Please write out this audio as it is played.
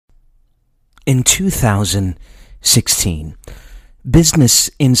In 2016, Business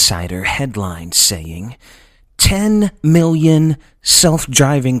Insider headlined saying 10 million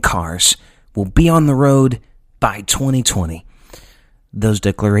self-driving cars will be on the road by 2020. Those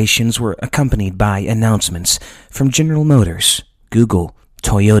declarations were accompanied by announcements from General Motors, Google,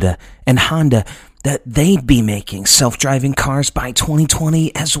 Toyota, and Honda that they'd be making self-driving cars by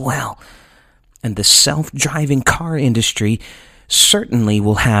 2020 as well. And the self-driving car industry certainly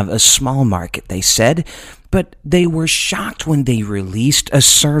will have a small market, they said, but they were shocked when they released a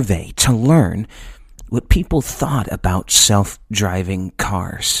survey to learn what people thought about self-driving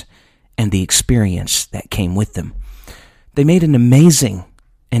cars and the experience that came with them. They made an amazing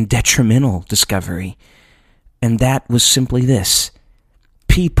and detrimental discovery, and that was simply this: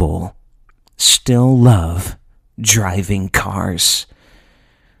 people still love driving cars.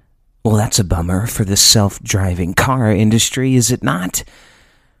 Well, that's a bummer for the self-driving car industry, is it not?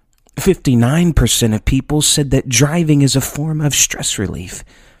 59% of people said that driving is a form of stress relief.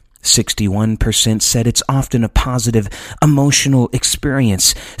 61% said it's often a positive emotional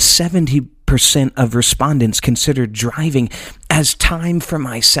experience. 70% of respondents considered driving as time for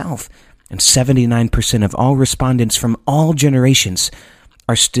myself. And 79% of all respondents from all generations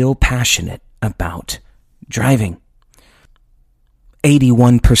are still passionate about driving.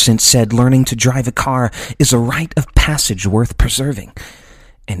 81% said learning to drive a car is a rite of passage worth preserving.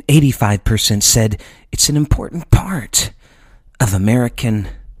 And 85% said it's an important part of American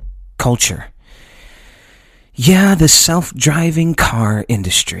culture. Yeah, the self-driving car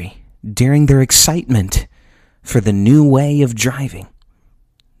industry, during their excitement for the new way of driving,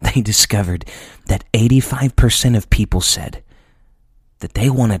 they discovered that 85% of people said that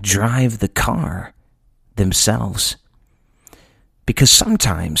they want to drive the car themselves. Because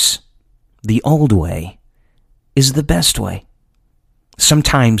sometimes the old way is the best way.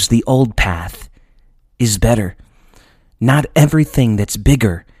 Sometimes the old path is better. Not everything that's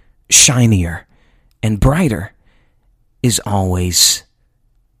bigger, shinier, and brighter is always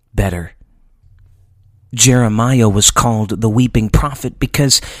better. Jeremiah was called the weeping prophet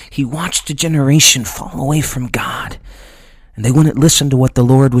because he watched a generation fall away from God, and they wouldn't listen to what the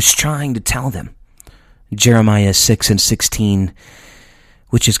Lord was trying to tell them. Jeremiah 6:16,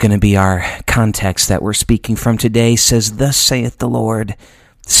 which is going to be our context that we're speaking from today, says, "Thus saith the Lord,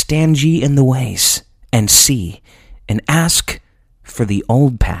 stand ye in the ways, and see, and ask for the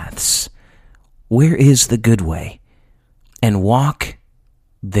old paths. Where is the good way? And walk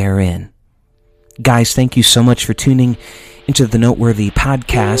therein." Guys, thank you so much for tuning into the Noteworthy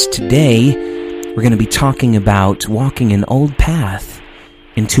podcast. Today, we're going to be talking about walking an old path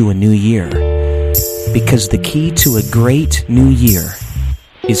into a new year. Because the key to a great new year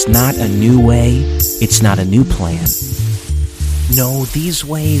is not a new way, it's not a new plan. No, these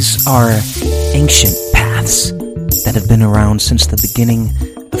ways are ancient paths that have been around since the beginning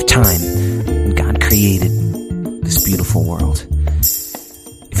of time when God created this beautiful world.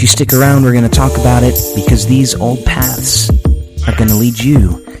 If you stick around, we're going to talk about it because these old paths are going to lead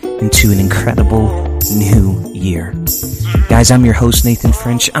you into an incredible new year. Guys, I'm your host, Nathan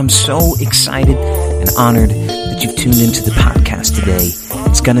French. I'm so excited and honored that you've tuned into the podcast today.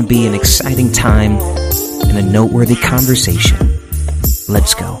 It's going to be an exciting time and a noteworthy conversation.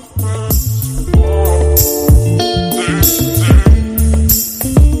 Let's go.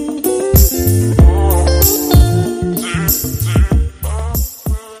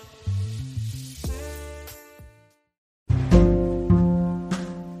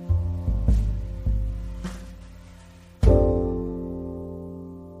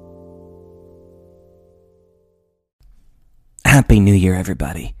 Happy New Year,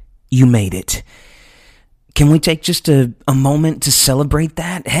 everybody. You made it. Can we take just a moment to celebrate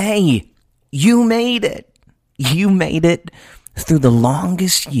that? Hey, you made it. You made it through the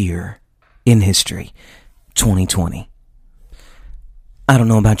longest year in history, 2020. I don't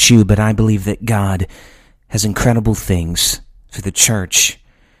know about you, but I believe that God has incredible things for the church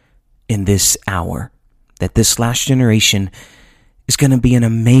in this hour, that this last generation is going to be an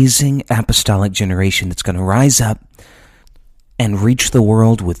amazing apostolic generation that's going to rise up and reach the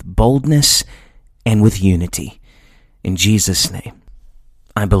world with boldness and with unity. In Jesus' name,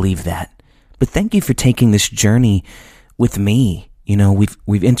 I believe that. But thank you for taking this journey with me. You know,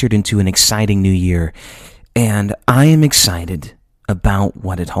 we've entered into an exciting new year, and I am excited about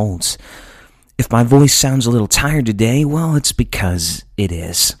what it holds. If my voice sounds a little tired today, well, it's because it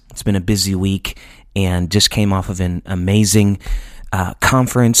is. It's been a busy week and just came off of an amazing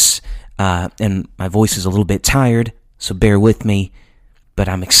conference, and my voice is a little bit tired. So bear with me, but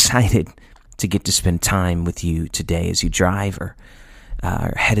I'm excited to get to spend time with you today as you drive or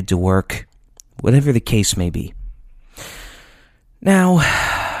are headed to work Whatever the case may be. Now,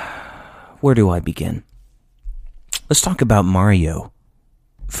 where do I begin? Let's talk about Mario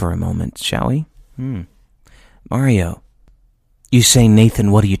for a moment, shall we? Mario. You say,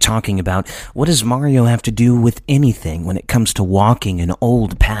 Nathan, what are you talking about? What does Mario have to do with anything when it comes to walking an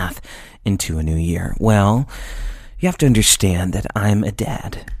old path into a new year? Well, you have to understand that I'm a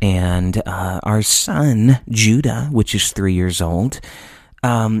dad, and our son, Judah, which is 3 years old,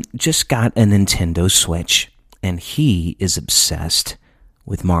 just got a Nintendo Switch, and he is obsessed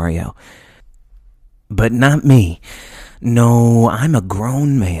with Mario. But not me. No, I'm a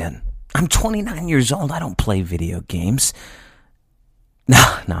grown man. I'm 29 years old. I don't play video games. No,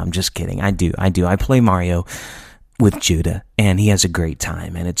 I'm just kidding. I do. I play Mario with Judah, and he has a great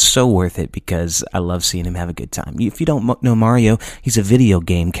time, and it's so worth it because I love seeing him have a good time. If you don't know Mario, he's a video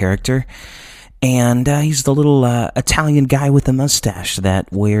game character, and he's the little Italian guy with a mustache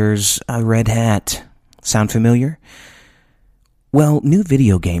that wears a red hat. Sound familiar? Well, new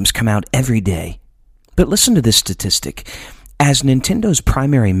video games come out every day, but listen to this statistic. As Nintendo's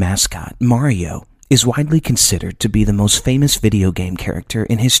primary mascot, Mario is widely considered to be the most famous video game character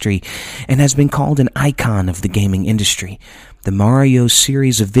in history and has been called an icon of the gaming industry. The Mario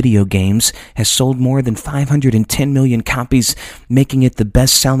series of video games has sold more than 510 million copies, making it the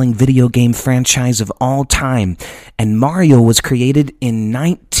best-selling video game franchise of all time. And Mario was created in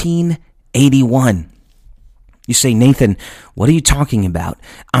 1981. You say, Nathan, what are you talking about?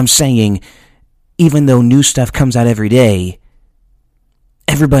 I'm saying, even though new stuff comes out every day,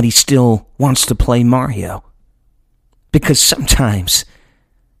 everybody still wants to play Mario. Because sometimes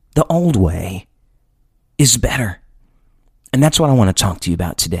the old way is better. And that's what I want to talk to you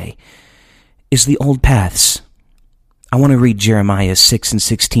about today, is the old paths. I want to read Jeremiah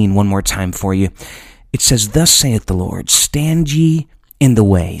 6:16 one more time for you. It says, Thus saith the Lord, stand ye in the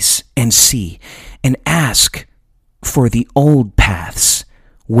ways, and see, and ask for the old paths,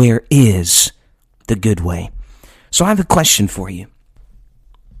 where is the good way. So I have a question for you.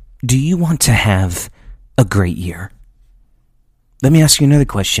 Do you want to have a great year? Let me ask you another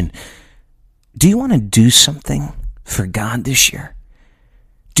question. Do you want to do something for God this year?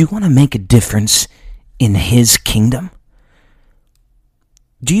 Do you want to make a difference in His kingdom?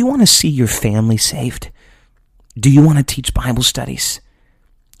 Do you want to see your family saved? Do you want to teach Bible studies?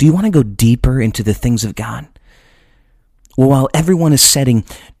 Do you want to go deeper into the things of God? Well, while everyone is setting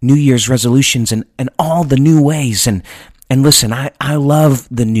New Year's resolutions and all the new ways, and listen, I love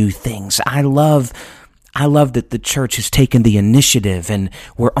the new things. I love that the church has taken the initiative and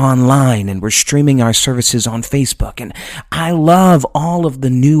we're online and we're streaming our services on Facebook. And I love all of the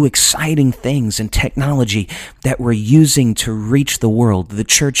new exciting things and technology that we're using to reach the world. The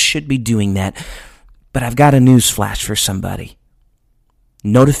church should be doing that. But I've got a news flash for somebody.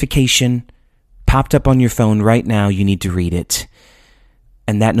 Notification popped up on your phone right now. You need to read it.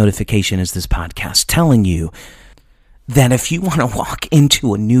 And that notification is this podcast telling you that if you want to walk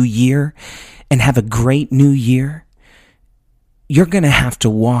into a new year and have a great new year, you're going to have to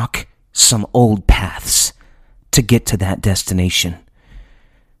walk some old paths to get to that destination.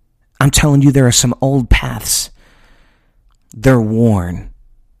 I'm telling you, there are some old paths. They're worn.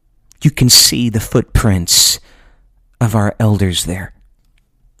 You can see the footprints of our elders there.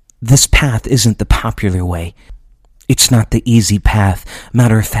 This path isn't the popular way. It's not the easy path.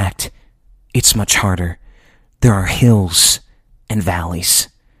 Matter of fact, it's much harder. There are hills and valleys.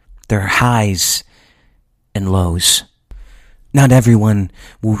 There are highs and lows. Not everyone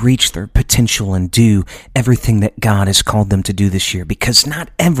will reach their potential and do everything that God has called them to do this year, because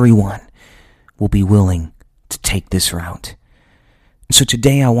not everyone will be willing to take this route. And so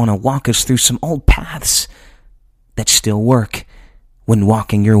today I want to walk us through some old paths that still work when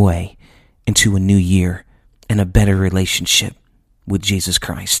walking your way into a new year and a better relationship with Jesus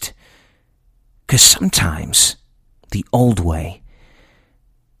Christ. Because sometimes the old way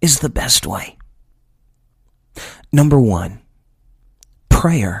is the best way. Number one,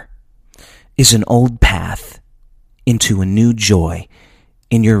 prayer is an old path into a new joy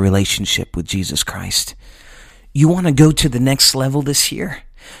in your relationship with Jesus Christ. You want to go to the next level this year?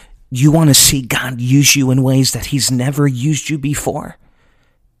 You want to see God use you in ways that He's never used you before?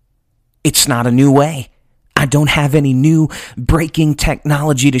 It's not a new way. I don't have any new breaking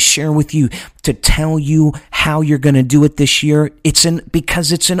technology to share with you to tell you how you're going to do it this year.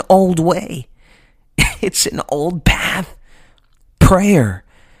 Because it's an old way. It's an old path. Prayer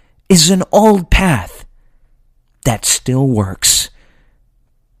is an old path that still works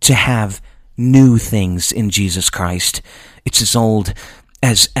to have new things in Jesus Christ. It's as old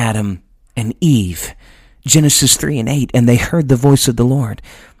as Adam and Eve. Genesis 3:8, and they heard the voice of the Lord,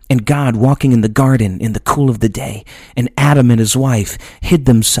 and God walking in the garden in the cool of the day, and Adam and his wife hid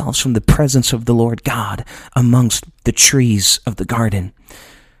themselves from the presence of the Lord God amongst the trees of the garden.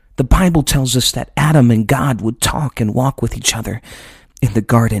 The Bible tells us that Adam and God would talk and walk with each other in the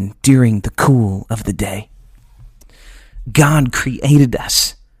garden during the cool of the day. God created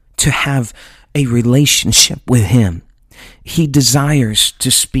us to have a relationship with Him. He desires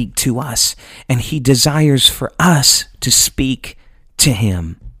to speak to us, and He desires for us to speak to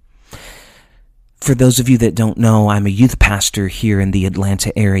Him. For those of you that don't know, I'm a youth pastor here in the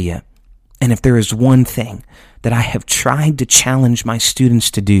Atlanta area. And if there is one thing that I have tried to challenge my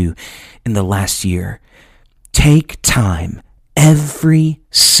students to do in the last year, take time every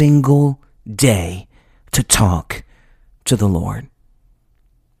single day to talk to the Lord.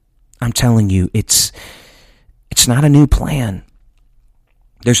 I'm telling you, it's not a new plan.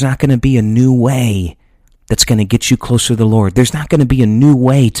 There's not going to be a new way that's going to get you closer to the Lord. There's not going to be a new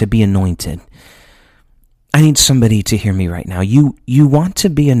way to be anointed. I need somebody to hear me right now. You want to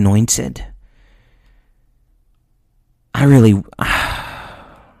be anointed? I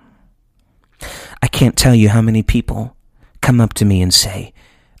can't tell you how many people come up to me and say,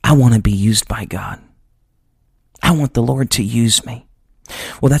 I want to be used by God. I want the Lord to use me.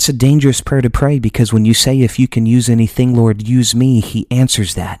 Well, that's a dangerous prayer to pray, because when you say, if you can use anything, Lord, use me, He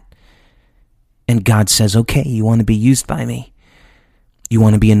answers that. And God says, okay, you want to be used by me? You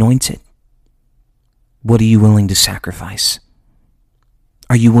want to be anointed? What are you willing to sacrifice?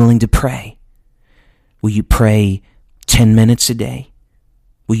 Are you willing to pray? Will you pray 10 minutes a day?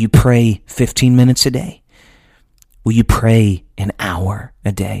 Will you pray 15 minutes a day? Will you pray an hour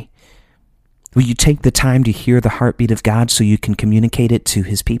a day? Will you take the time to hear the heartbeat of God so you can communicate it to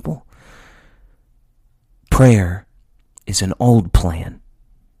His people? Prayer is an old plan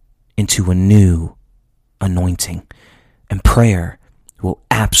into a new anointing. And prayer will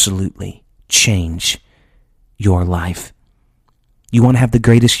absolutely change your life. You want to have the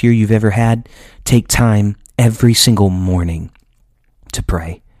greatest year you've ever had? Take time every single morning to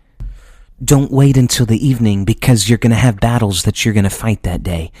pray. Don't wait until the evening, because you're going to have battles that you're going to fight that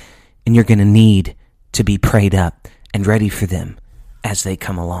day. And you're going to need to be prayed up and ready for them as they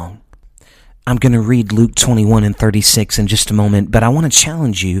come along. I'm going to read Luke 21 and 36 in just a moment, but I want to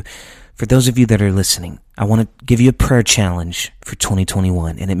challenge you, for those of you that are listening, I want to give you a prayer challenge for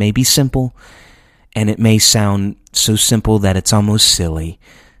 2021. And it may be simple, and it may sound so simple that it's almost silly,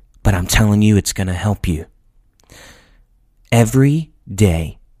 but I'm telling you, it's going to help you. Every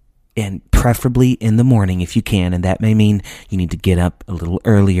day, and preferably in the morning if you can, and that may mean you need to get up a little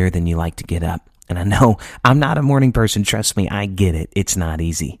earlier than you like to get up. And I know I'm not a morning person, trust me, I get it. It's not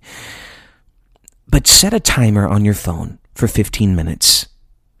easy. But set a timer on your phone for 15 minutes.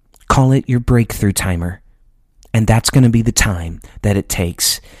 Call it your breakthrough timer. And that's going to be the time that it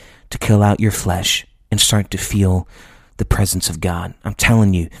takes to kill out your flesh and start to feel the presence of God. I'm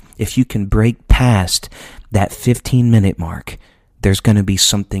telling you, if you can break past that 15-minute mark, there's going to be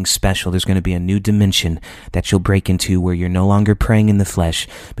something special. There's going to be a new dimension that you'll break into, where you're no longer praying in the flesh,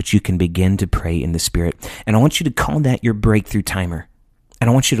 but you can begin to pray in the Spirit. And I want you to call that your breakthrough timer. And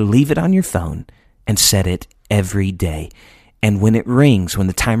I want you to leave it on your phone and set it every day. And when it rings, when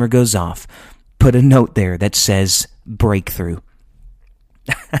the timer goes off, put a note there that says breakthrough.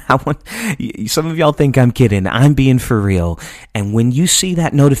 Some of y'all think I'm kidding. I'm being for real. And when you see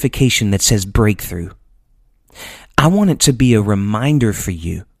that notification that says breakthrough, I want it to be a reminder for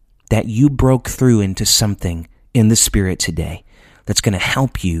you that you broke through into something in the Spirit today that's going to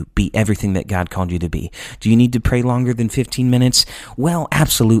help you be everything that God called you to be. Do you need to pray longer than 15 minutes? Well,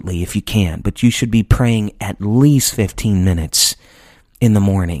 absolutely, if you can, but you should be praying at least 15 minutes in the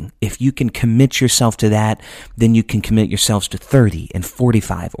morning. If you can commit yourself to that, then you can commit yourselves to 30 and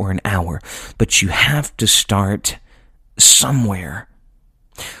 45 or an hour. But you have to start somewhere.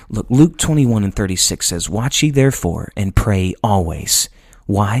 Look, Luke 21 and 36 says, "Watch ye therefore, and pray always."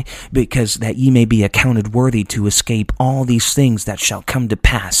 Why? Because that ye may be accounted worthy to escape all these things that shall come to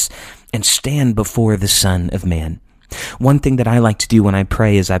pass, and stand before the Son of Man. One thing that I like to do when I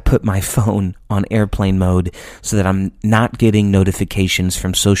pray is I put my phone on airplane mode so that I'm not getting notifications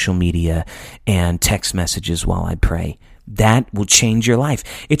from social media and text messages while I pray. That will change your life.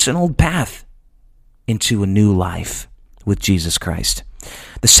 It's an old path into a new life with Jesus Christ.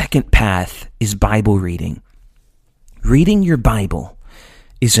 The second path is Bible reading. Reading your Bible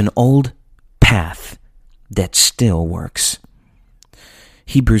is an old path that still works.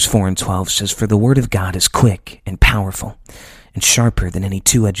 Hebrews 4 and 12 says, "For the word of God is quick and powerful and sharper than any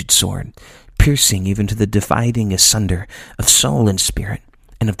two-edged sword, piercing even to the dividing asunder of soul and spirit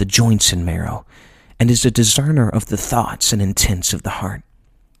and of the joints and marrow, and is a discerner of the thoughts and intents of the heart.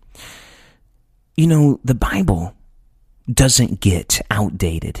 You know, the Bible doesn't get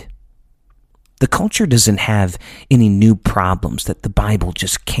outdated. The culture doesn't have any new problems that the Bible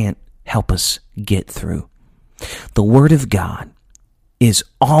just can't help us get through. The Word of God is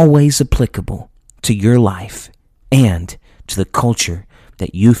always applicable to your life and to the culture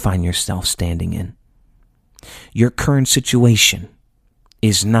that you find yourself standing in. Your current situation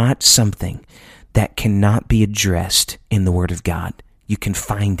is not something that cannot be addressed in the Word of God. You can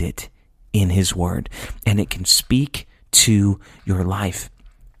find it in His Word, and it can speak to your life.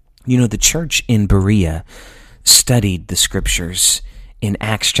 You know, the church in Berea studied the Scriptures in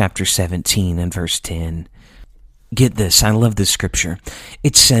Acts chapter 17 and verse 10. Get this, I love this scripture.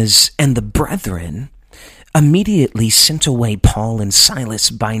 It says, "And the brethren immediately sent away Paul and Silas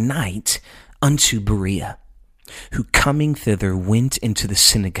by night unto Berea, who coming thither went into the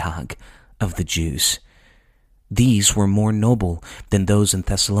synagogue of the Jews. These were more noble than those in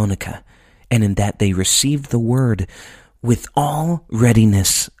Thessalonica, and in that they received the word with all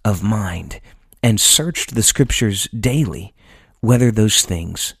readiness of mind, and searched the Scriptures daily, whether those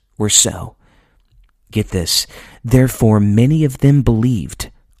things were so." Get this, "Therefore many of them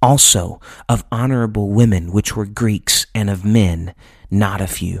believed, also of honorable women which were Greeks, and of men not a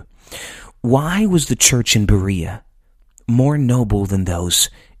few." Why was the church in Berea more noble than those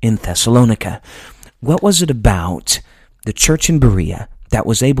in Thessalonica? What was it about the church in Berea that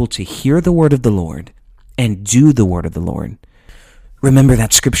was able to hear the word of the Lord and do the word of the Lord? Remember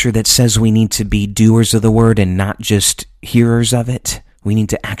that scripture that says we need to be doers of the word and not just hearers of it? We need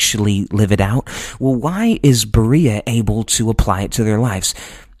to actually live it out. Well, why is Berea able to apply it to their lives?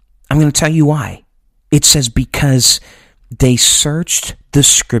 I'm going to tell you why. It says because they searched the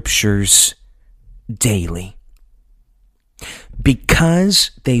Scriptures daily. Because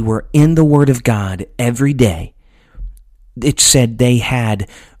they were in the Word of God every day, it said they had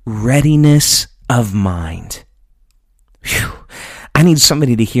readiness of mind. Whew. I need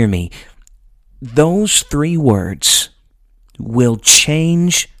somebody to hear me. Those three words will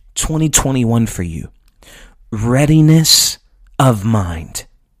change 2021 for you. Readiness of mind.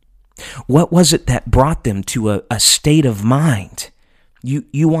 What was it that brought them to a state of mind?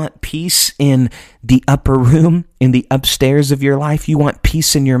 You want peace in the upper room, in the upstairs of your life? You want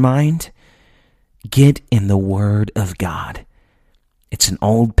peace in your mind? Get in the Word of God. It's an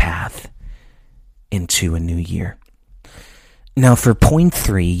old path into a new year. Now for point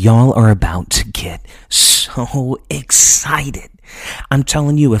 3, y'all are about to get so excited. I'm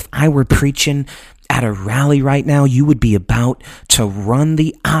telling you, if I were preaching at a rally right now, you would be about to run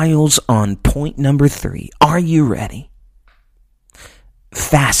the aisles on point number 3. Are you ready?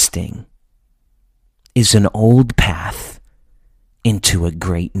 Fasting is an old path into a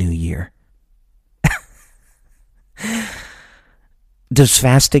great new year. Does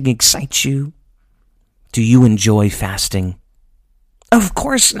fasting excite you? Do you enjoy fasting? Of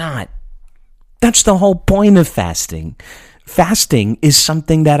course not. That's the whole point of fasting. Fasting is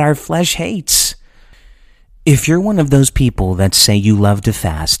something that our flesh hates. If you're one of those people that say you love to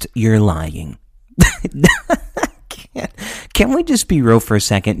fast, you're lying. Can we just be real for a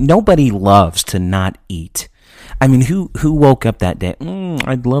second? Nobody loves to not eat. I mean, who woke up that day?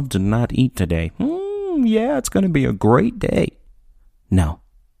 I'd love to not eat today. Yeah, it's going to be a great day. No.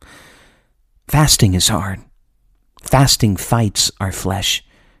 Fasting is hard. Fasting fights our flesh,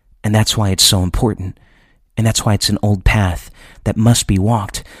 and that's why it's so important. And that's why it's an old path that must be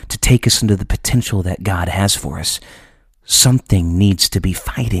walked to take us into the potential that God has for us. Something needs to be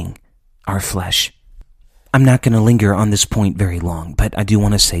fighting our flesh. I'm not going to linger on this point very long, but I do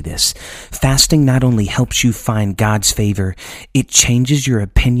want to say this. Fasting not only helps you find God's favor, it changes your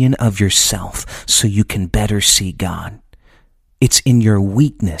opinion of yourself so you can better see God. It's in your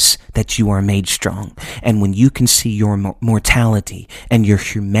weakness that you are made strong. And when you can see your mortality and your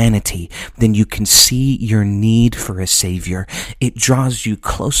humanity, then you can see your need for a Savior. It draws you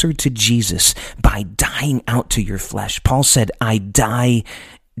closer to Jesus by dying out to your flesh. Paul said, I die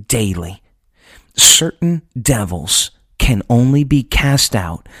daily. Certain devils can only be cast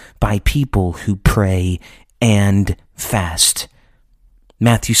out by people who pray and fast.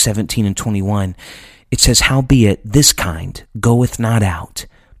 Matthew 17 and 21. It says, howbeit this kind goeth not out,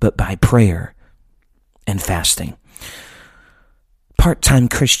 but by prayer and fasting. Part-time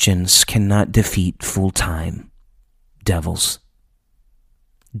Christians cannot defeat full-time devils.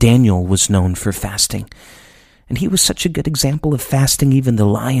 Daniel was known for fasting, and he was such a good example of fasting, even the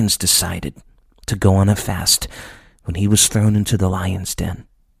lions decided to go on a fast when he was thrown into the lion's den,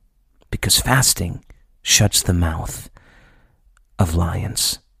 because fasting shuts the mouth of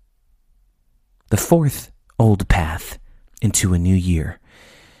lions. The fourth old path into a new year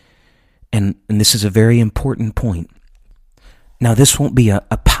And this is a very important point. Now, this won't be a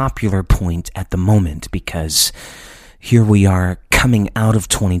popular point at the moment because here we are coming out of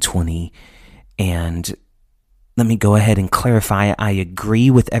 2020, and let me go ahead and clarify. I agree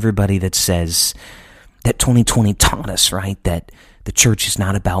with everybody that says that 2020 taught us, right, that the church is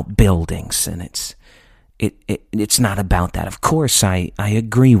not about buildings, and it's not about that. Of course, I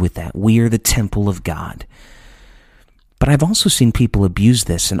agree with that. We are the temple of God. But I've also seen people abuse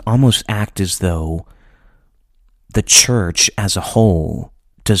this and almost act as though the church as a whole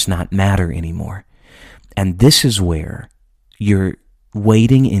does not matter anymore. And this is where you're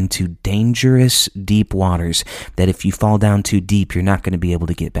wading into dangerous, deep waters that if you fall down too deep, you're not going to be able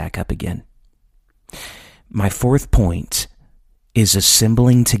to get back up again. My fourth point is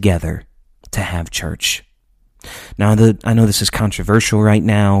assembling together to have church. Now, I know this is controversial right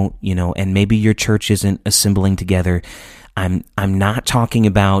now, and maybe your church isn't assembling together. I'm not talking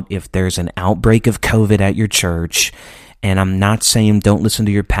about if there's an outbreak of COVID at your church, and I'm not saying don't listen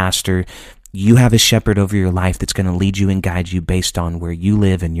to your pastor. You have a shepherd over your life that's going to lead you and guide you based on where you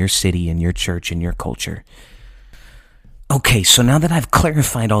live in your city and your church and your culture. Okay, so now that I've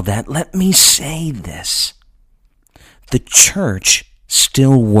clarified all that, let me say this. The church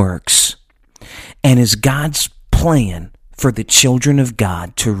still works and is God's plan for the children of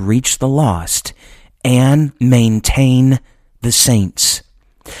God to reach the lost and maintain the saints.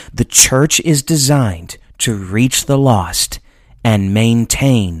 The church is designed to reach the lost and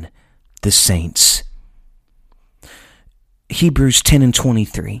maintain the saints. Hebrews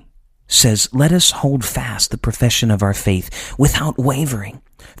 10:23 says, "Let us hold fast the profession of our faith without wavering,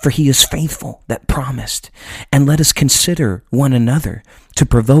 for he is faithful that promised. And let us consider one another to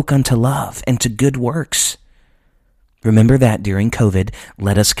provoke unto love and to good works." Remember that during COVID,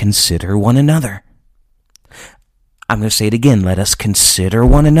 let us consider one another. I'm going to say it again. Let us consider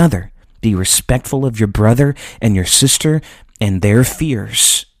one another. Be respectful of your brother and your sister and their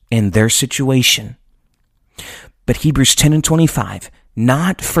fears and their situation. But Hebrews 10:25,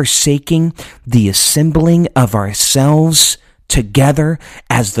 not forsaking the assembling of ourselves together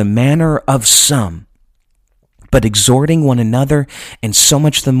as the manner of some, but exhorting one another, and so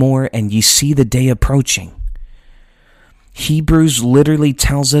much the more, and ye see the day approaching. Hebrews literally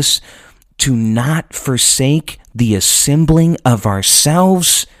tells us to not forsake the assembling of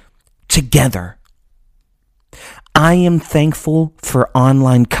ourselves together. I am thankful for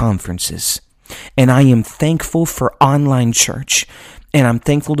online conferences, and I am thankful for online church, and I'm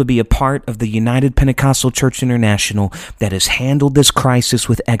thankful to be a part of the United Pentecostal Church International that has handled this crisis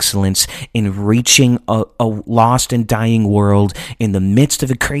with excellence in reaching a lost and dying world in the midst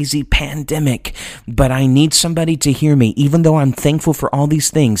of a crazy pandemic. But I need somebody to hear me, even though I'm thankful for all these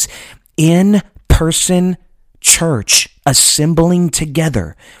things. In-person church assembling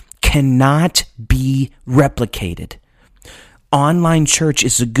together cannot be replicated. Online church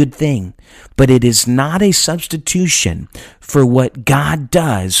is a good thing, but it is not a substitution for what God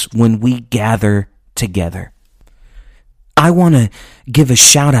does when we gather together. I want to give a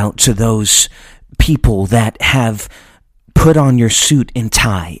shout out to those people that have put on your suit and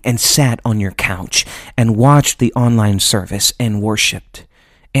tie and sat on your couch and watched the online service and worshiped.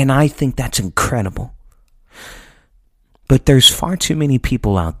 And I think that's incredible. But there's far too many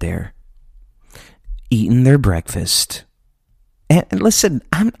people out there eating their breakfast. And listen,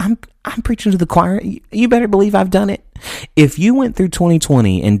 I'm preaching to the choir. You better believe I've done it. If you went through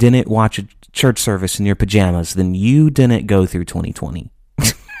 2020 and didn't watch a church service in your pajamas, then you didn't go through 2020.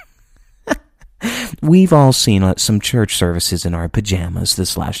 We've all seen some church services in our pajamas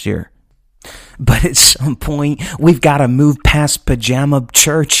this last year. But at some point, we've got to move past pajama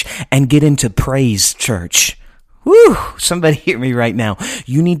church and get into praise church. Woo! Somebody hear me right now.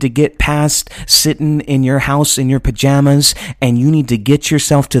 You need to get past sitting in your house in your pajamas, and you need to get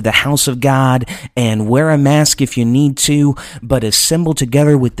yourself to the house of God and wear a mask if you need to, but assemble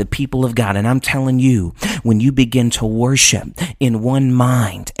together with the people of God. And I'm telling you, when you begin to worship in one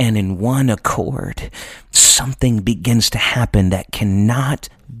mind and in one accord, something begins to happen that cannot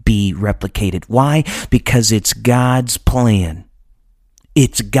be replicated. Why? Because it's God's plan.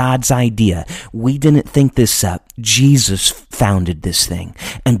 It's God's idea. We didn't think this up. Jesus founded this thing.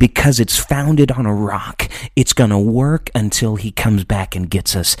 And because it's founded on a rock, it's going to work until he comes back and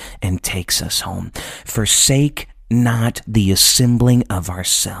gets us and takes us home. Forsake not the assembling of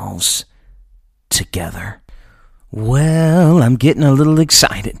ourselves together. Well, I'm getting a little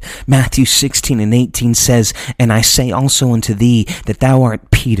excited. Matthew 16:18 says, "And I say also unto thee that thou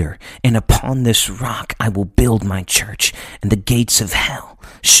art Peter, and upon this rock I will build my church, and the gates of hell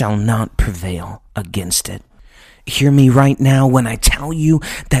shall not prevail against it." Hear me right now when I tell you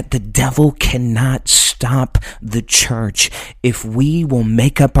that the devil cannot stop the church. If we will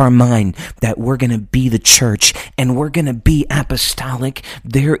make up our mind that we're going to be the church and we're going to be apostolic,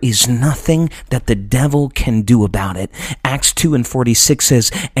 there is nothing that the devil can do about it. Acts 2:46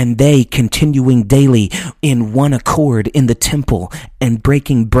 says, "And they, continuing daily in one accord in the temple and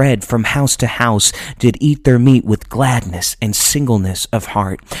breaking bread from house to house, did eat their meat with gladness and singleness of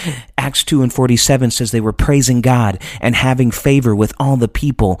heart." Acts 2:47 says they were praising God and having favor with all the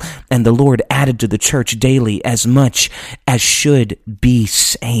people, and the Lord added to the church daily as much as should be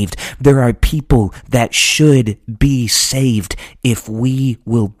saved. There are people that should be saved if we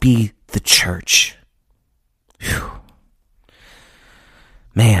will be the church. Whew.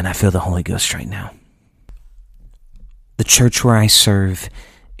 Man, I feel the Holy Ghost right now. The church where I serve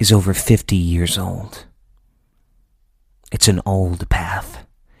is over 50 years old. It's an old path.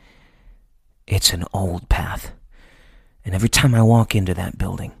 It's an old path. And every time I walk into that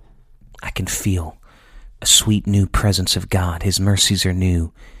building, I can feel a sweet new presence of God. His mercies are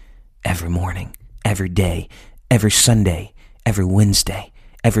new every morning, every day, every Sunday, every Wednesday,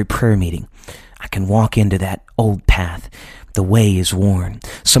 every prayer meeting. I can walk into that old path. The way is worn.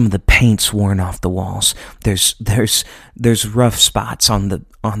 Some of the paint's worn off the walls. There's rough spots on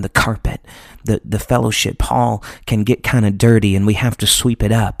the carpet. The fellowship hall can get kind of dirty, and we have to sweep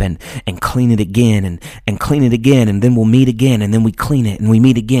it up and clean it again and clean it again, and then we'll meet again, and then we clean it and we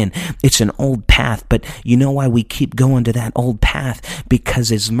meet again. It's an old path, but you know why we keep going to that old path? Because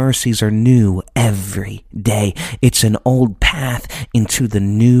His mercies are new every day. It's an old path into the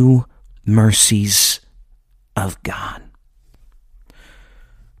new mercies of God.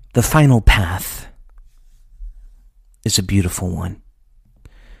 The final path is a beautiful one.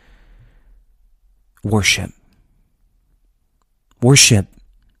 Worship. Worship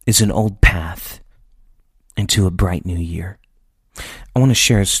is an old path into a bright new year. I want to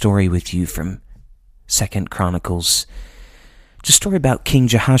share a story with you from 2 Chronicles. It's a story about King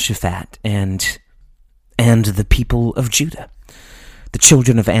Jehoshaphat and the people of Judah. The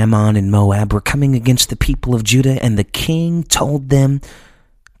children of Ammon and Moab were coming against the people of Judah, and the king told them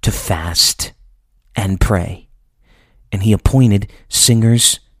to fast and pray. And he appointed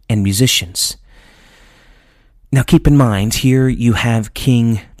singers and musicians. Now keep in mind, here you have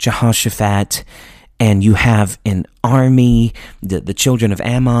King Jehoshaphat, and you have an army. The children of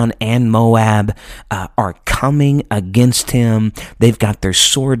Ammon and Moab are coming against him. They've got their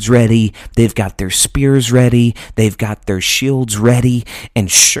swords ready. They've got their spears ready. They've got their shields ready.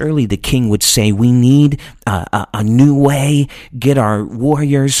 And surely the king would say, we need a new way. Get our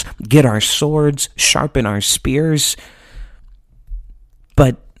warriors, get our swords, sharpen our spears.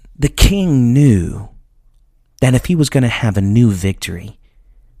 But the king knew that if he was going to have a new victory,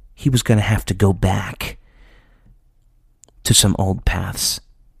 he was going to have to go back to some old paths.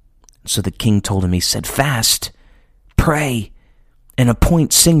 So the king told him, he said, fast, pray, and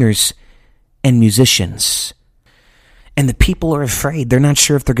appoint singers and musicians. And the people are afraid. They're not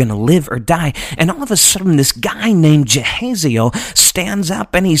sure if they're going to live or die. And all of a sudden, this guy named Jehaziel stands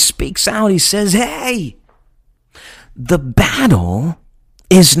up and he speaks out. He says, hey, the battle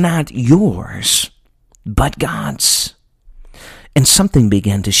is not yours, but God's. And something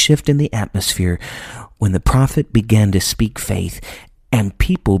began to shift in the atmosphere when the prophet began to speak faith and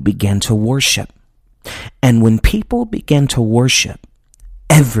people began to worship. And when people began to worship,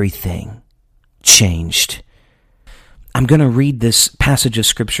 everything changed. I'm going to read this passage of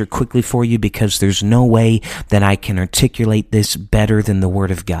scripture quickly for you because there's no way that I can articulate this better than the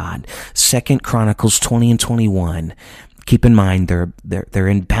Word of God. 2 Chronicles 20 and 21. Keep in mind, they're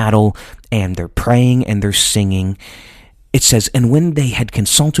in battle and they're praying and they're singing. It says, and when they had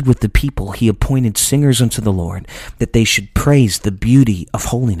consulted with the people, he appointed singers unto the Lord, that they should praise the beauty of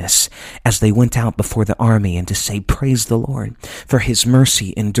holiness, as they went out before the army, and to say, praise the Lord, for his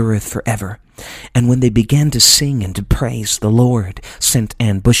mercy endureth forever. And when they began to sing and to praise, the Lord sent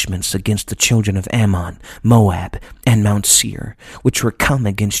ambushments against the children of Ammon, Moab, and Mount Seir, which were come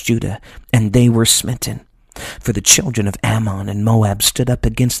against Judah, and they were smitten. For the children of Ammon and Moab stood up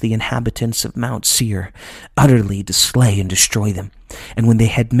against the inhabitants of Mount Seir, utterly to slay and destroy them. And when they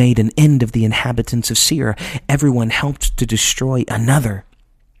had made an end of the inhabitants of Seir, everyone helped to destroy another.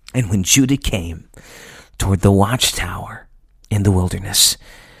 And when Judah came toward the watchtower in the wilderness,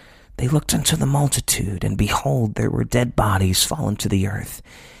 they looked unto the multitude, and behold, there were dead bodies fallen to the earth,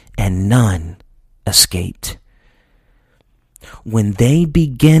 and none escaped. When they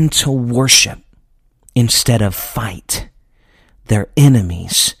began to worship, instead of fight, their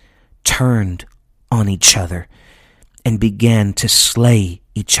enemies turned on each other and began to slay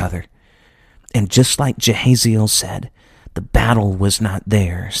each other. And just like Jehaziel said, the battle was not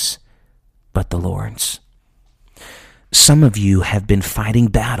theirs, but the Lord's. Some of you have been fighting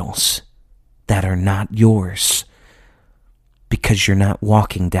battles that are not yours because you're not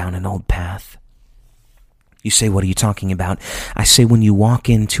walking down an old path. You say, what are you talking about? I say, when you walk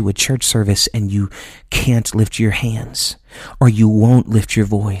into a church service and you can't lift your hands, or you won't lift your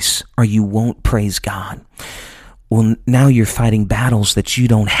voice, or you won't praise God. Well, now you're fighting battles that you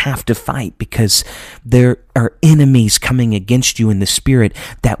don't have to fight, because there are enemies coming against you in the spirit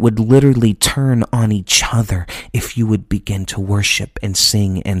that would literally turn on each other if you would begin to worship and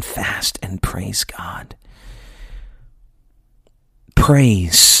sing and fast and praise God.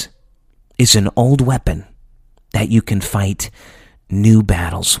 Praise is an old weapon that you can fight new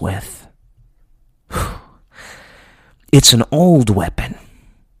battles with. It's an old weapon,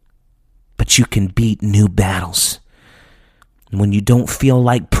 but you can beat new battles. And when you don't feel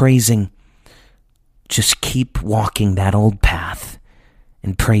like praising, just keep walking that old path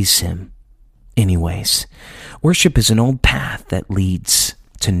and praise Him anyways. Worship is an old path that leads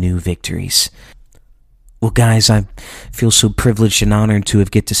to new victories. Well, guys, I feel so privileged and honored to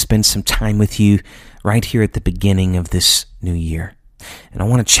have get to spend some time with you right here at the beginning of this new year. And I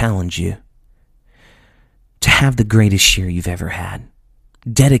want to challenge you to have the greatest year you've ever had.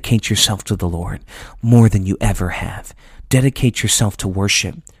 Dedicate yourself to the Lord more than you ever have. Dedicate yourself to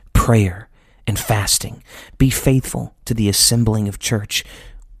worship, prayer, and fasting. Be faithful to the assembling of church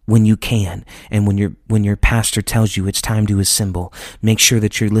when you can. And when your pastor tells you it's time to assemble, make sure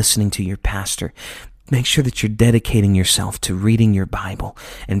that you're listening to your pastor. Make sure that you're dedicating yourself to reading your Bible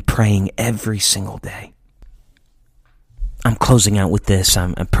and praying every single day. I'm closing out with this.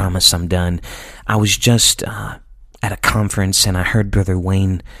 I promise I'm done. I was just at a conference and I heard Brother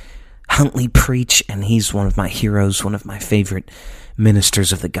Wayne Huntley preach, and he's one of my heroes, one of my favorite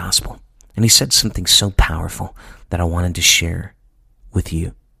ministers of the gospel. And he said something so powerful that I wanted to share with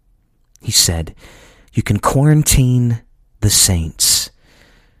you. He said, you can quarantine the saints,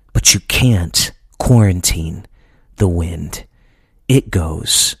 but you can't quarantine the wind. It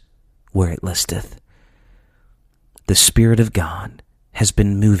goes where it listeth. The Spirit of God has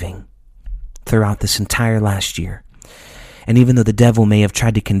been moving throughout this entire last year. And even though the devil may have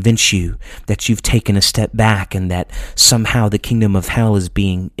tried to convince you that you've taken a step back and that somehow the kingdom of hell is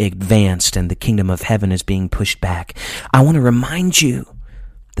being advanced and the kingdom of heaven is being pushed back, I want to remind you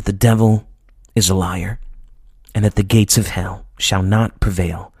that the devil is a liar and that the gates of hell shall not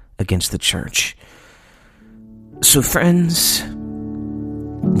prevail against the church. So friends,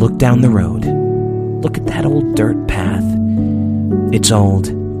 look down the road. Look at that old dirt path. It's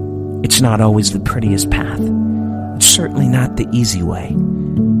old. It's not always the prettiest path. It's certainly not the easy way.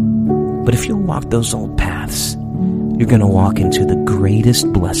 But if you'll walk those old paths, you're going to walk into the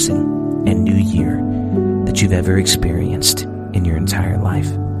greatest blessing and new year that you've ever experienced in your entire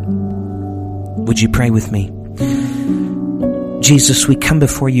life. Would you pray with me? Jesus, we come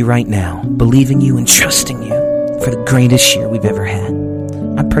before you right now, believing you and trusting you for the greatest year we've ever had.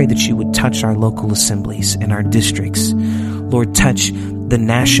 I pray that you would touch our local assemblies and our districts. Lord, touch the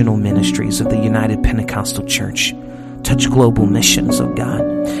national ministries of the United Pentecostal Church. Touch global missions, oh God.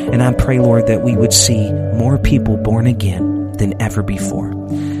 And I pray, Lord, that we would see more people born again than ever before.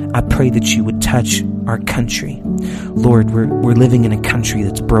 I pray that you would touch our country. Lord, we're living in a country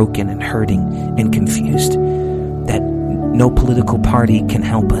that's broken and hurting and confused. That no political party can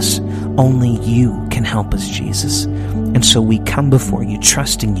help us. Only you can help us, Jesus. And so we come before you,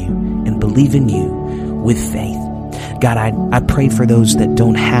 trusting you and believing you with faith. God, I pray for those that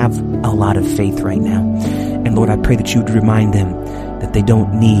don't have a lot of faith right now. And Lord, I pray that you would remind them that they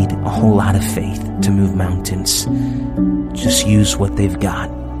don't need a whole lot of faith to move mountains. Just use what they've got.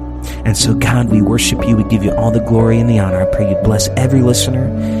 And so, God, we worship you. We give you all the glory and the honor. I pray you bless every listener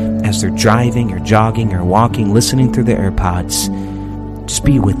as they're driving or jogging or walking, listening through their AirPods. Just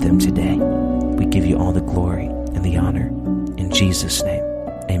be with them today. We give you all the glory and the honor. In Jesus' name,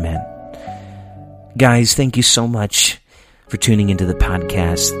 amen. Guys, thank you so much for tuning into the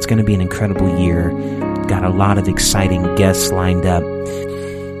podcast. It's going to be an incredible year. Got a lot of exciting guests lined up.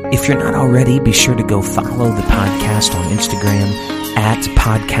 If you're not already, be sure to go follow the podcast on Instagram at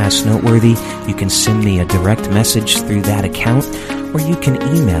Podcast Noteworthy. You can send me a direct message through that account, or you can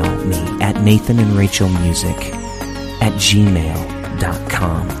email me at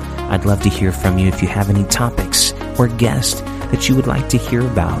nathanandrachelmusic@gmail.com. I'd love to hear from you if you have any topics or guests that you would like to hear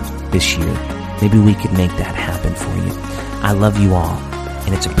about this year. Maybe we could make that happen for you. I love you all,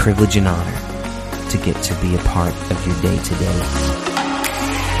 and it's a privilege and honor to get to be a part of your day today.